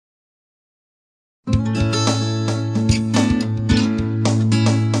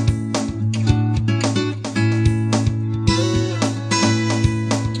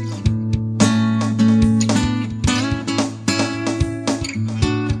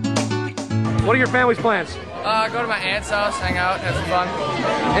What are your family's plans? Go to my aunt's house, hang out, have some fun.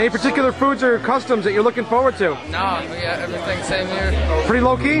 Any particular foods or customs that you're looking forward to? No, we got everything same here. Pretty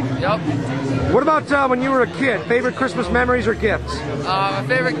low-key? Yep. What about when you were a kid? Favorite Christmas memories or gifts? My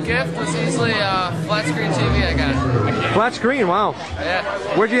favorite gift was easily a flat screen TV I got. Flat screen, wow. Yeah.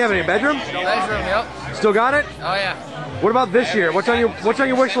 Where'd you have it, in your bedroom? Bedroom, yep. Still got it? Oh yeah. What about this year? What's on your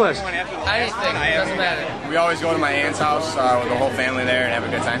wish list? Anything, doesn't matter. We always go to my aunt's house with the whole family there and have a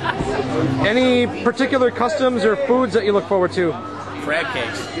good time. Any particular customs or foods that you look forward to? Crab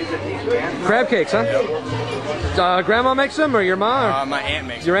cakes. Crab cakes, huh? Yep. Grandma makes them, or your mom? Or My aunt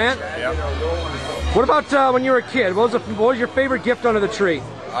makes your them. aunt? Yep. What about when you were a kid? What was your favorite gift under the tree?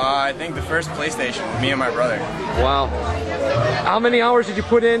 I think the first PlayStation, me and my brother. Wow. How many hours did you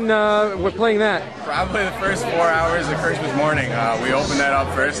put in with playing that? Probably the first 4 hours of Christmas morning. We opened that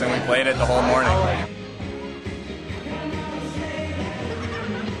up first and we played it the whole morning.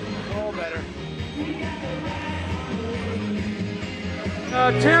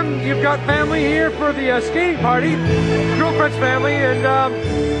 Tim, you've got family here for the skating party, girlfriend's family, and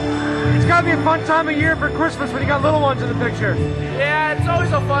it's got to be a fun time of year for Christmas when you got little ones in the picture. Yeah, it's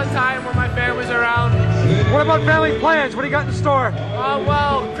always a fun time when my family's around. What about family plans? What do you got in store?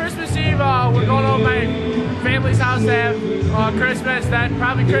 Well, Christmas Eve, we're going to my family's house to have Christmas. Then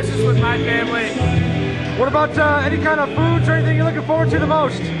probably Christmas with my family. What about any kind of foods or anything you're looking forward to the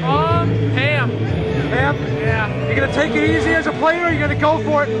most? Ham. Ham? Yeah. You gonna take it easy as a player, or you gonna go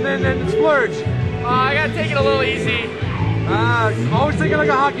for it and then splurge? I gotta take it a little easy. Always thinking like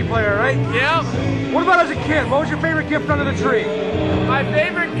a hockey player, right? Yep. What about as a kid? What was your favorite gift under the tree? My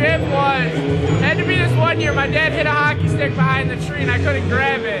favorite gift had to be this one year. My dad hid a hockey stick behind the tree and I couldn't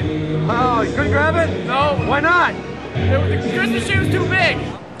grab it. Oh, you couldn't grab it? No. Why not? The Christmas tree was too big.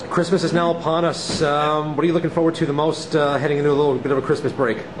 Christmas is now upon us. What are you looking forward to the most heading into a little bit of a Christmas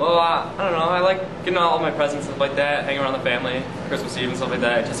break? Well, I don't know. I like getting all my presents and stuff like that, hanging around the family, Christmas Eve and stuff like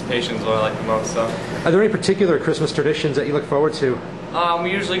that. Anticipation is what I like the most. So. Are there any particular Christmas traditions that you look forward to?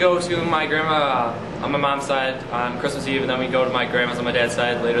 We usually go to my grandma on my mom's side on Christmas Eve, and then we go to my grandma's on my dad's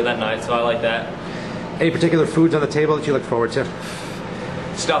side later that night, so I like that. Any particular foods on the table that you look forward to?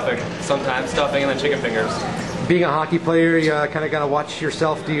 Stuffing, sometimes. Stuffing and then chicken fingers. Being a hockey player, you kind of got to watch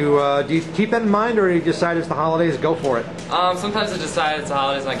yourself. Do you keep that in mind, or you decide it's the holidays, go for it? Sometimes I decide it's the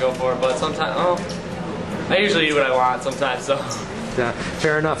holidays and I go for it, but sometimes, I usually eat what I want sometimes, so.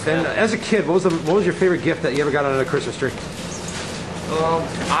 Fair enough. And as a kid, what was your favorite gift that you ever got under the Christmas tree? Well,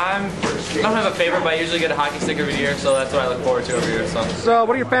 I don't have a favorite, but I usually get a hockey stick every year, so that's what I look forward to every year. So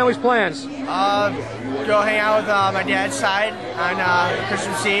what are your family's plans? Go hang out with my dad's side on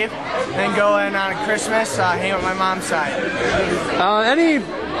Christmas Eve, then go in on Christmas, hang out with my mom's side. Any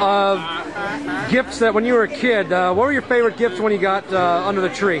gifts that when you were a kid, what were your favorite gifts when you got under the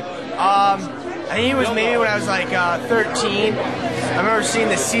tree? I think it was maybe when I was like 13. I remember seeing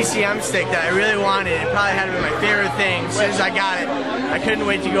the CCM stick that I really wanted. It probably had to be my favorite thing. As soon as I got it, I couldn't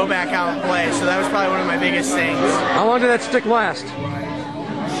wait to go back out and play. So that was probably one of my biggest things. How long did that stick last?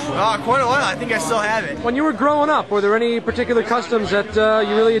 Quite a while. I think I still have it. When you were growing up, were there any particular customs that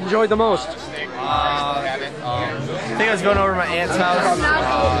you really enjoyed the most? I think I was going over to my aunt's house.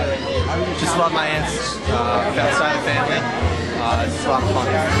 Just love my aunt's side of the family. It's a lot of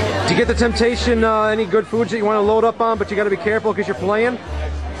fun. Do you get the temptation, any good foods that you want to load up on, but you got to be careful because you're playing?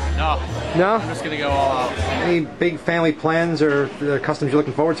 No. No? I'm just going to go all out. Any big family plans or customs you're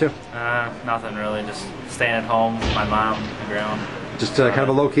looking forward to? Nothing really. Just staying at home with my mom and grandma. Just kind of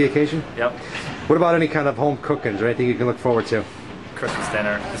a low-key occasion? Yep. What about any kind of home cookings or anything you can look forward to? Christmas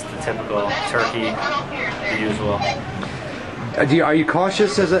dinner, just the typical turkey, the usual. Are you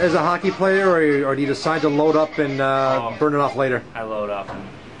cautious as a hockey player, or do you decide to load up and burn it off later? I load up and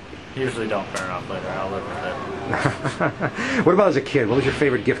usually don't burn it off later. I'll live with it. What about as a kid? What was your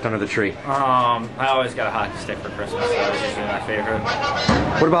favorite gift under the tree? I always got a hockey stick for Christmas. That was usually my favorite.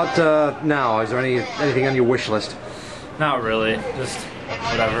 What about now? Is there anything on your wish list? Not really. Just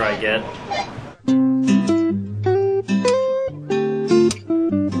whatever I get.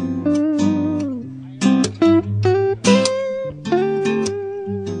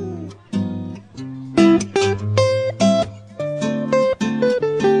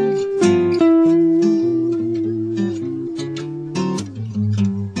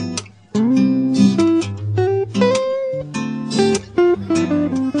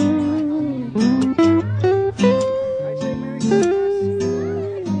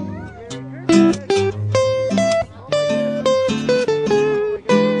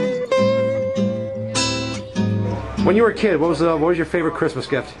 When you were a kid, what was your favorite Christmas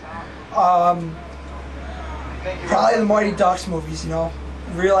gift? Probably the Mighty Ducks movies, you know.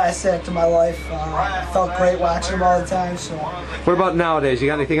 real asset to my life. Felt great watching them all the time. So, What about nowadays? You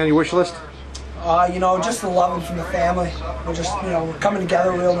got anything on your wish list? you know, just the loving from the family. We're just, you know, we're coming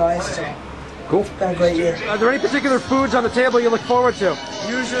together real nice. So, Cool. it's been a great year. Are there any particular foods on the table you look forward to?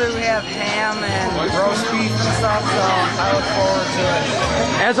 Usually we have ham and roast beef and stuff, so I look forward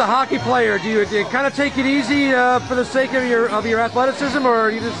to it. As a hockey player, do you kind of take it easy for the sake of your athleticism, or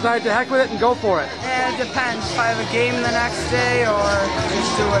you decide to heck with it and go for it? Yeah, it depends. If I have a game the next day or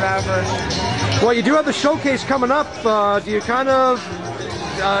just do whatever. Well, you do have the showcase coming up. Do you kind of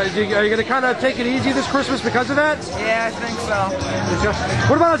are you going to kind of take it easy this Christmas because of that? Yeah, I think so.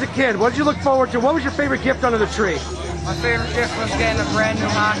 What about as a kid? What did you look forward to? What was your favorite gift under the tree? My favorite gift was getting a brand new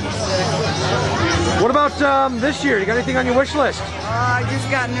hockey stick. What about this year? You got anything on your wish list? I just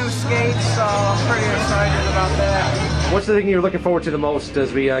got new skates, so I'm pretty excited about that. What's the thing you're looking forward to the most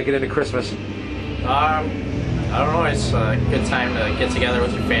as we get into Christmas? I don't know. It's a good time to get together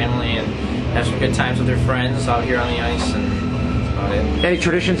with your family and have some good times with your friends out here on the ice, and that's about it. Any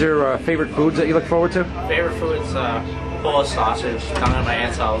traditions or favorite foods that you look forward to? Favorite food's Polish sausage down at my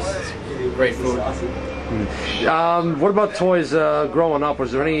aunt's house. It's great food. What about toys growing up?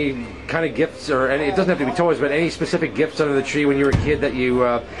 Was there any kind of gifts, or any? It doesn't have to be toys, but any specific gifts under the tree when you were a kid that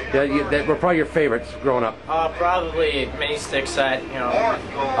that were probably your favorites growing up? Probably mini stick set. You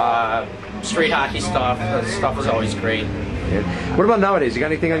know, street hockey stuff. That stuff was always great. Yeah. What about nowadays? You got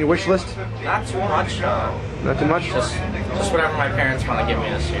anything on your wish list? Not too much. Not too much? Just whatever my parents want to give me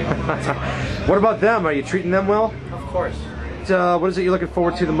this year. What about them? Are you treating them well? Of course. What is it you're looking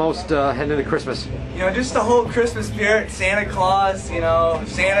forward to the most heading into Christmas? You know, just the whole Christmas spirit, Santa Claus, you know,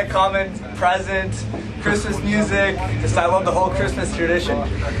 Santa coming, present, Christmas music. Just I love the whole Christmas tradition.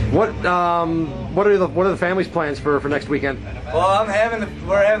 What are the family's plans for next weekend? Well, we're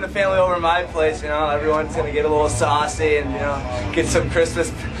having the family over at my place. You know, everyone's gonna get a little saucy and, you know, get some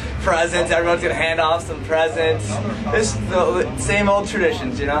Christmas presents. Everyone's gonna hand off some presents. This the same old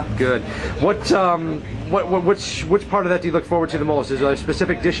traditions, you know. Good. Which part of that do you look forward to the most? Is there a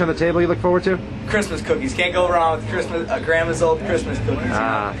specific dish on the table you look forward to? Christmas cookies. Can't go wrong with Christmas. Grandma's old Christmas cookies.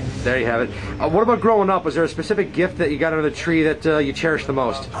 Ah, there you have it. What about growing up? Was there a specific gift that you got under the tree that you cherish the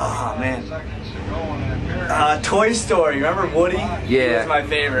most? Oh man. Toy Story. Remember Woody? Yeah. He was my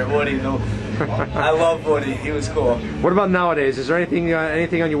favorite. Woody. I love Woody. He was cool. What about nowadays? Is there anything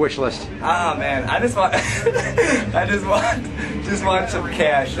on your wish list? Ah man, I just want just want some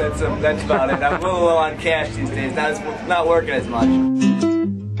cash. That's about it. I'm a little low on cash these days. Not working as much.